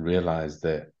you can realize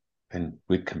that, and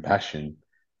with compassion,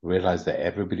 realize that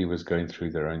everybody was going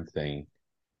through their own thing,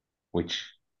 which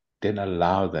didn't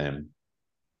allow them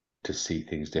to see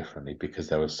things differently because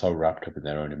they were so wrapped up in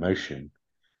their own emotion.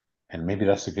 And maybe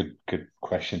that's a good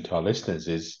question to our listeners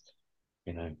is,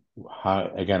 you know,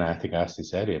 how, again, I think I asked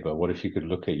this earlier, but what if you could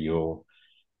look at your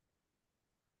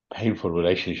painful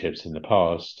relationships in the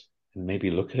past and maybe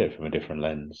look at it from a different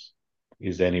lens?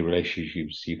 Is there any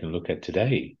relationships you can look at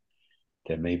today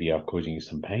that maybe are causing you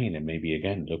some pain? And maybe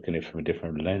again, look at it from a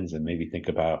different lens and maybe think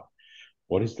about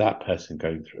what is that person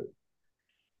going through?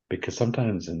 Because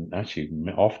sometimes, and actually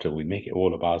often, we make it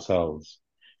all of ourselves.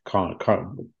 Can't,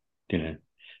 you know,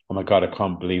 oh my God, I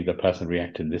can't believe the person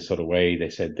reacted in this sort of way. They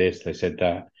said this, they said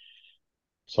that.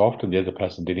 So often the other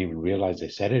person didn't even realize they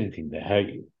said anything that hurt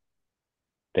you.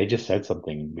 They just said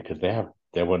something because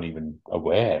they weren't even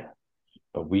aware.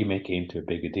 But we make it into a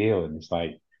bigger deal. And it's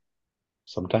like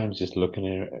sometimes just looking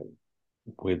at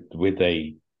it with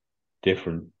a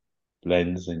different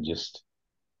lens and just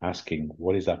asking,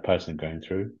 what is that person going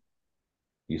through?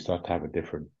 You start to have a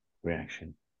different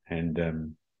reaction. And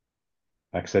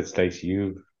like I said,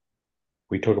 Stacey,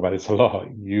 we talk about this a lot.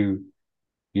 You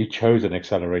chose an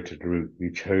accelerated route.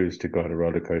 You chose to go on a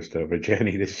roller coaster of a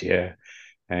journey this year,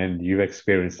 and you've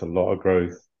experienced a lot of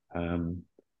growth. Um,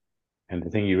 and the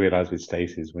thing you realize with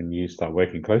Stacey is when you start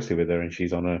working closely with her, and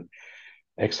she's on a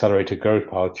accelerated growth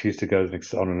path, choose to go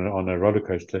on a roller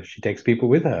coaster, she takes people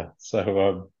with her.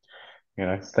 So,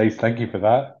 Stacey, thank you for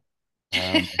that.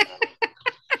 Um,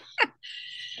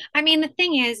 I mean, the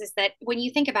thing is that when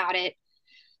you think about it,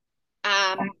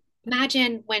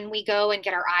 imagine when we go and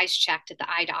get our eyes checked at the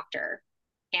eye doctor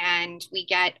and we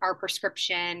get our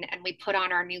prescription and we put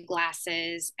on our new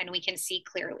glasses and we can see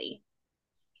clearly.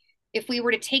 If we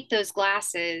were to take those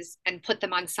glasses and put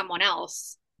them on someone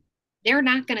else, they're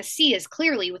not going to see as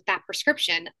clearly with that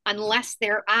prescription unless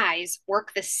their eyes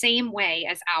work the same way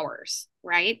as ours,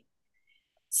 right?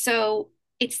 So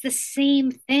it's the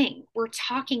same thing. We're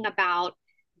talking about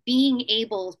being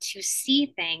able to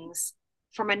see things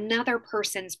from another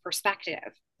person's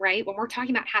perspective, right? When we're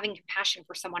talking about having compassion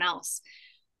for someone else,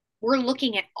 we're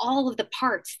looking at all of the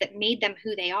parts that made them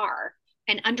who they are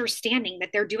and understanding that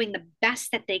they're doing the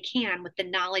best that they can with the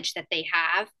knowledge that they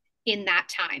have in that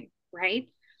time, right?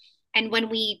 And when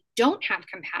we don't have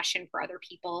compassion for other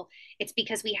people, it's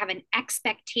because we have an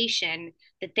expectation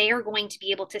that they are going to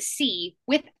be able to see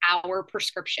with our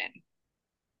prescription.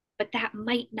 But that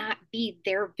might not be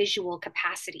their visual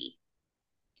capacity.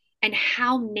 And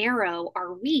how narrow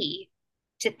are we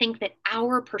to think that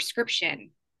our prescription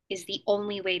is the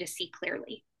only way to see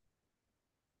clearly?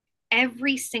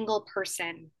 Every single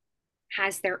person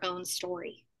has their own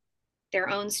story, their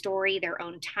own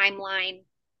timeline,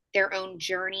 their own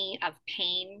journey of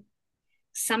pain.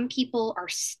 Some people are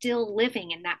still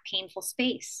living in that painful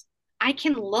space. I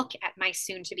can look at my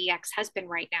soon to be ex husband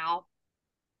right now,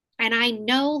 and I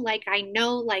know, I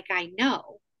know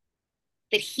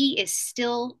that he is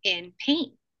still in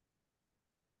pain.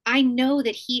 I know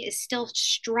that he is still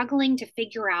struggling to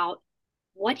figure out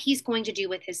what he's going to do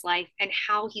with his life and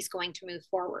how he's going to move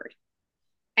forward.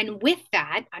 And with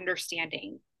that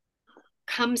understanding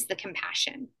comes the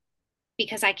compassion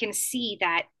because I can see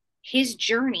that his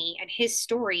journey and his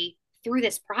story through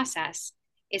this process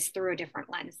is through a different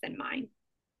lens than mine.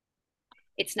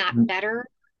 It's not better,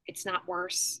 it's not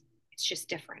worse, it's just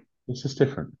different. it's just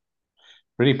different.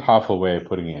 Really powerful way of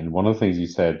putting it. And one of the things you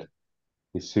said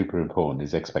is super important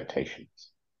is expectations.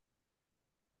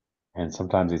 And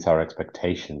sometimes it's our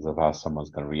expectations of how someone's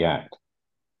going to react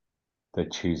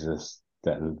that chooses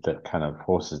that kind of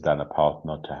forces down a path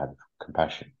not to have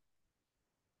compassion.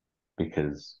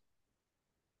 Because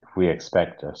if we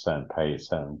expect a certain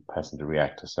person to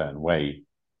react a certain way,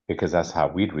 because that's how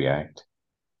we'd react,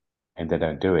 and they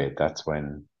don't do it, that's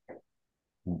when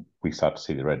we start to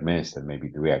see the red mist and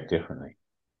maybe react differently.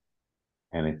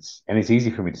 And it's easy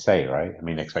for me to say, right? I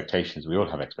mean, expectations. We all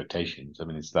have expectations. I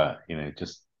mean, it's that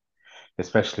just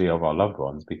especially of our loved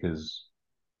ones because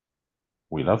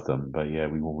we love them, but yeah,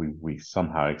 we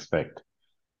somehow expect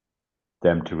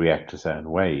them to react a certain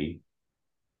way,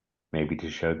 maybe to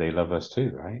show they love us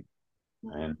too, right?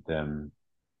 Mm-hmm. And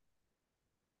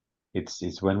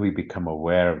it's when we become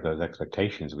aware of those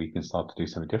expectations, we can start to do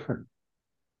something different.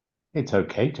 It's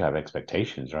okay to have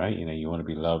expectations, right? You want to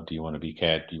be loved, you want to be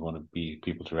cared, you want to be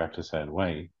people to react a certain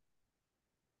way.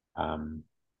 Um,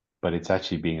 but it's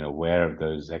actually being aware of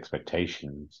those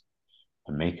expectations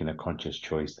and making a conscious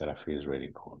choice that I feel is really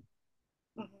important.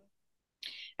 Mm-hmm.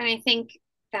 And I think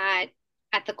that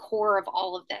at the core of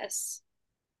all of this,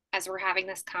 as we're having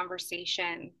this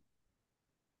conversation,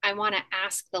 I want to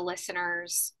ask the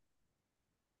listeners,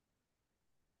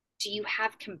 do you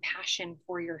have compassion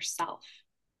for yourself?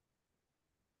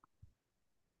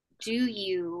 Do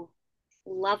you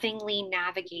lovingly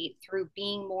navigate through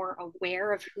being more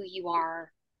aware of who you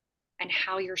are and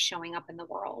how you're showing up in the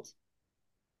world?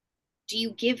 Do you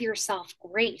give yourself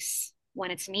grace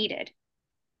when it's needed?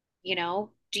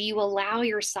 Do you allow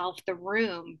yourself the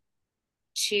room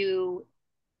to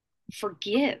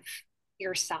forgive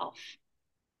yourself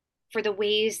for the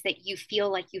ways that you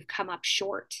feel like you've come up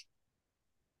short?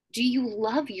 Do you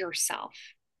love yourself?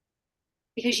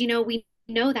 Because, we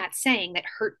know that saying that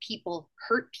hurt people,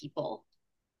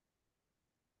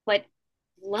 but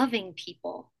loving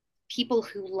people, people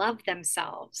who love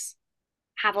themselves,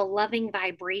 have a loving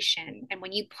vibration. And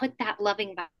when you put that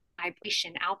loving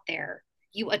vibration out there,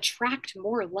 you attract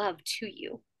more love to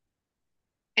you.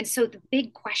 And so the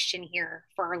big question here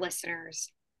for our listeners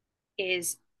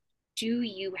is, do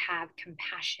you have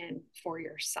compassion for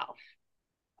yourself?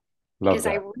 Love Because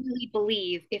I that. really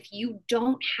believe if you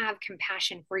don't have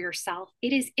compassion for yourself,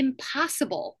 it is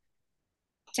impossible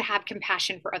to have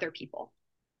compassion for other people.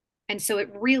 And so it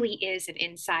really is an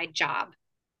inside job.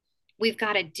 We've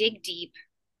got to dig deep,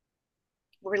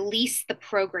 release the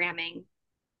programming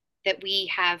that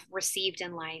we have received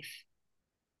in life,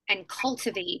 and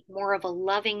cultivate more of a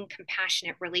loving,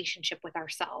 compassionate relationship with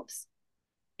ourselves.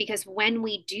 Because when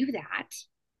we do that,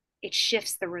 it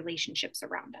shifts the relationships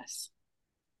around us.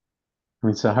 I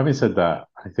mean, so having said that,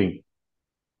 I think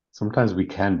sometimes we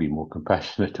can be more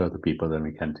compassionate to other people than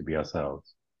we can to be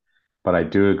ourselves. But I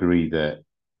do agree that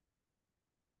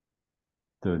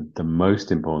the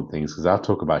most important things, because I'll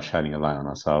talk about shining a light on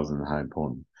ourselves and how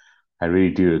important, I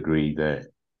really do agree that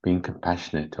being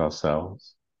compassionate to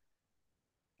ourselves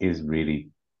is really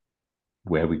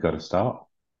where we got to start.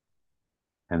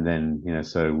 And then,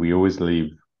 so we always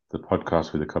leave the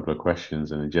podcast with a couple of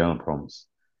questions and a journal prompts.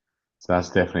 So that's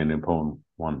definitely an important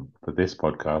one for this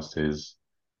podcast is,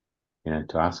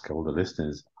 to ask all the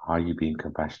listeners, are you being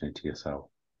compassionate to yourself?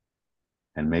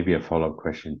 And maybe a follow-up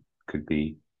question could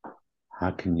be, how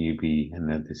can you be, and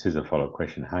then this is a follow-up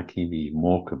question, how can you be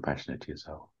more compassionate to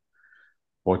yourself?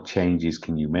 What changes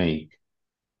can you make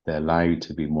that allow you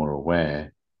to be more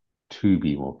aware to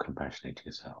be more compassionate to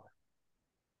yourself?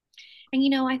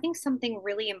 And I think something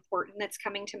really important that's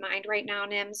coming to mind right now,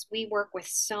 Nims, we work with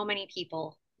so many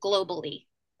people globally,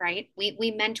 right?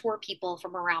 We mentor people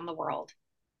from around the world.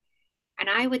 And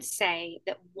I would say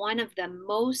that one of the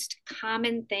most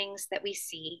common things that we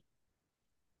see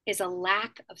is a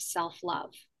lack of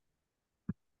self-love.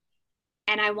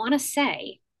 And I want to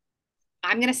say,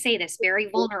 I'm going to say this very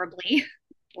vulnerably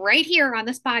right here on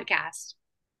this podcast.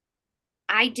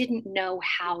 I didn't know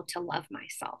how to love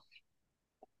myself.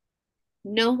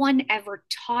 No one ever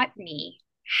taught me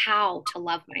how to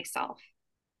love myself.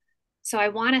 So I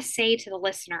want to say to the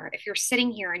listener, if you're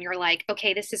sitting here and you're like,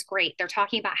 okay, this is great. They're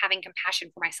talking about having compassion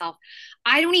for myself.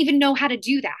 I don't even know how to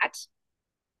do that.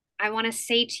 I want to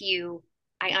say to you,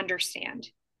 I understand.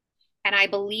 And I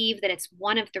believe that it's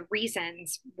one of the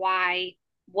reasons why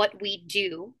what we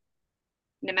do,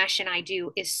 Nimesh and I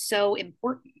do, is so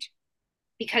important.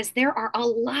 Because there are a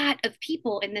lot of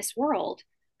people in this world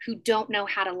who don't know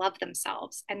how to love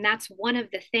themselves. And that's one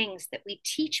of the things that we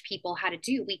teach people how to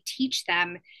do. We teach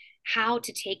them how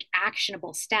to take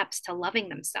actionable steps to loving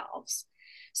themselves.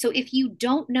 So if you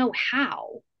don't know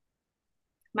how,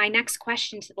 my next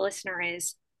question to the listener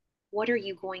is, what are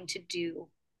you going to do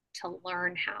to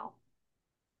learn how?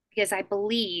 Because I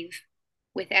believe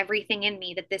with everything in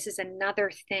me that this is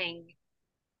another thing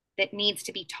that needs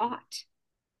to be taught.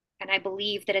 And I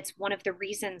believe that it's one of the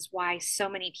reasons why so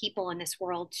many people in this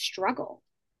world struggle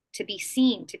to be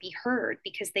seen, to be heard,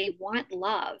 because they want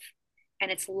love. And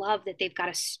it's love that they've got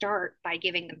to start by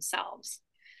giving themselves.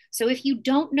 So if you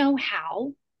don't know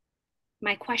how,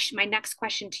 my next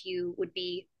question to you would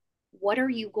be, what are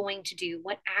you going to do?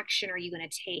 What action are you going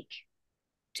to take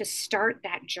to start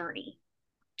that journey,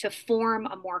 to form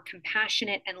a more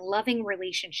compassionate and loving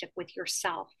relationship with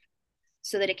yourself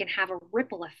so that it can have a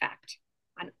ripple effect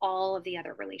on all of the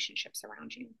other relationships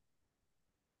around you?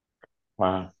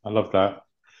 Wow, I love that.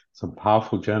 Some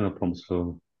powerful journal prompts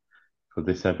for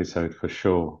this episode for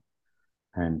sure.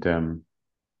 And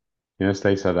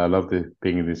Stacey, I love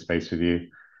being in this space with you.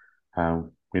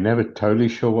 We're never totally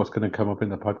sure what's going to come up in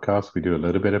the podcast. We do a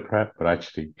little bit of prep, but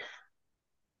actually,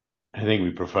 I think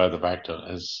we prefer the fact that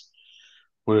as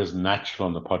we're as natural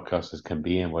on the podcast as can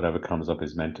be, and whatever comes up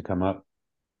is meant to come up.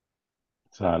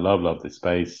 So I love this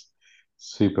space.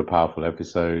 Super powerful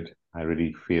episode. I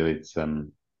really feel it's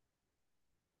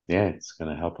it's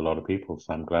going to help a lot of people.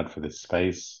 So I'm glad for this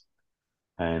space.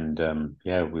 And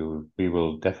we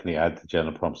will definitely add the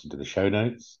journal prompts into the show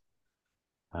notes.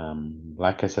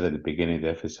 Like I said at the beginning of the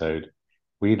episode,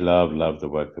 we love the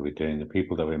work that we're doing, the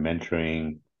people that we're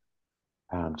mentoring,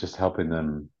 just helping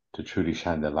them to truly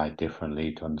shine the light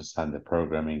differently, to understand the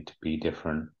programming, to be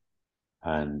different.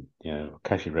 And,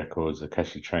 Akashic Records,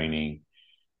 Akashic Training,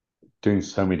 doing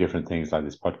so many different things like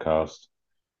this podcast.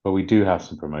 But we do have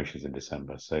some promotions in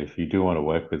December. So if you do want to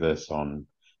work with us on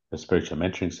the spiritual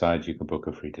mentoring side, you can book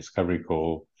a free discovery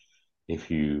call. If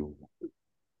you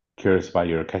curious about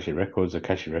your Akashic Records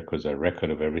are a record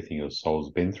of everything your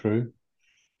soul's been through.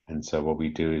 And so what we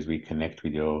do is we connect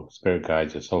with your spirit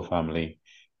guides, your soul family,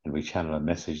 and we channel a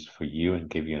message for you and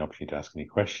give you an opportunity to ask any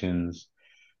questions.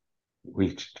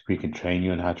 We can train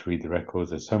you on how to read the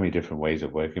records. There's so many different ways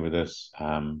of working with us.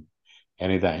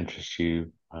 Any of that interests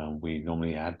you, we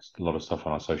normally add a lot of stuff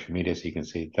on our social media, so you can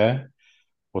see it there.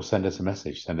 Or send us a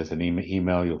message, send us an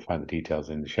email. You'll find the details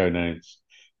in the show notes.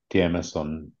 DM us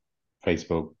on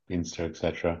Facebook, Insta,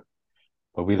 etc.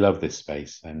 But we love this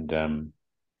space, and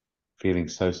feeling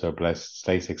so blessed.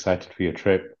 Stacey, excited for your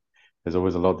trip. There's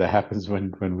always a lot that happens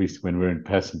when we're in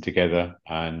person together,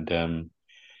 and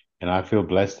I feel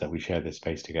blessed that we share this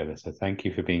space together. So thank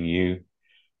you for being you.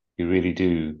 You really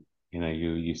do.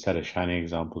 You set a shining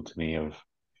example to me of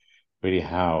really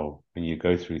how when you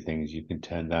go through things, you can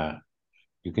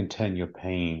turn your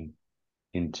pain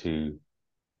into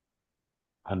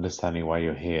understanding why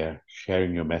you're here,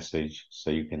 sharing your message so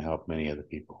you can help many other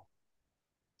people.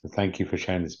 So thank you for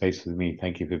sharing the space with me.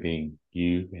 Thank you for being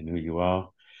you and who you are.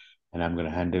 And I'm going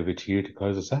to hand over to you to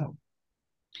close us out.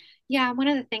 Yeah, one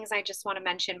of the things I just want to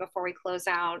mention before we close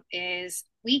out is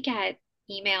we get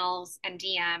emails and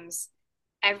DMs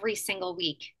every single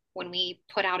week when we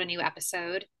put out a new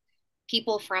episode.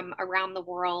 People from around the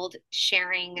world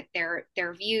sharing their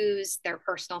views, their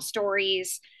personal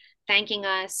stories, thanking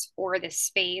us for this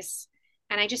space.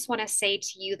 And I just want to say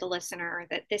to you, the listener,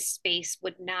 that this space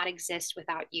would not exist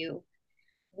without you.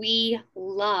 We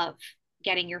love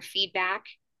getting your feedback.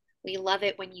 We love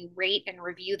it when you rate and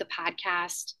review the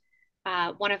podcast.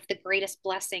 One of the greatest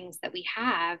blessings that we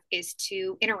have is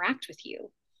to interact with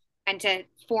you and to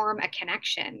form a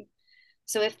connection.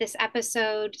 So if this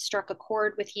episode struck a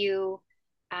chord with you,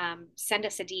 send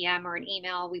us a DM or an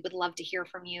email. We would love to hear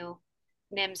from you.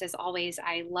 Nims, as always,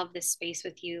 I love this space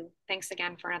with you. Thanks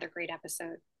again for another great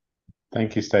episode.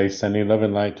 Thank you, Stacey. Sending love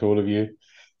and light to all of you,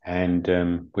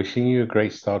 and wishing you a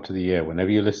great start to the year.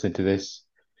 Whenever you listen to this,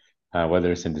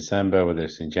 whether it's in December, whether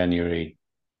it's in January,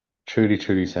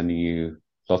 truly sending you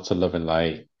lots of love and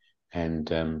light.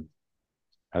 And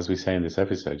as we say in this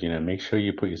episode, make sure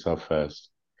you put yourself first.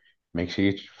 Make sure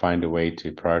you find a way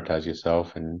to prioritize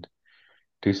yourself and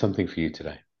do something for you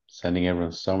today. Sending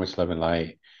everyone so much love and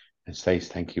light. And Stace,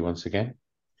 thank you once again.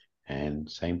 And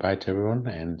saying bye to everyone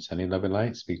and sending love and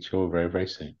light. Speak to you all very, very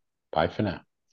soon. Bye for now.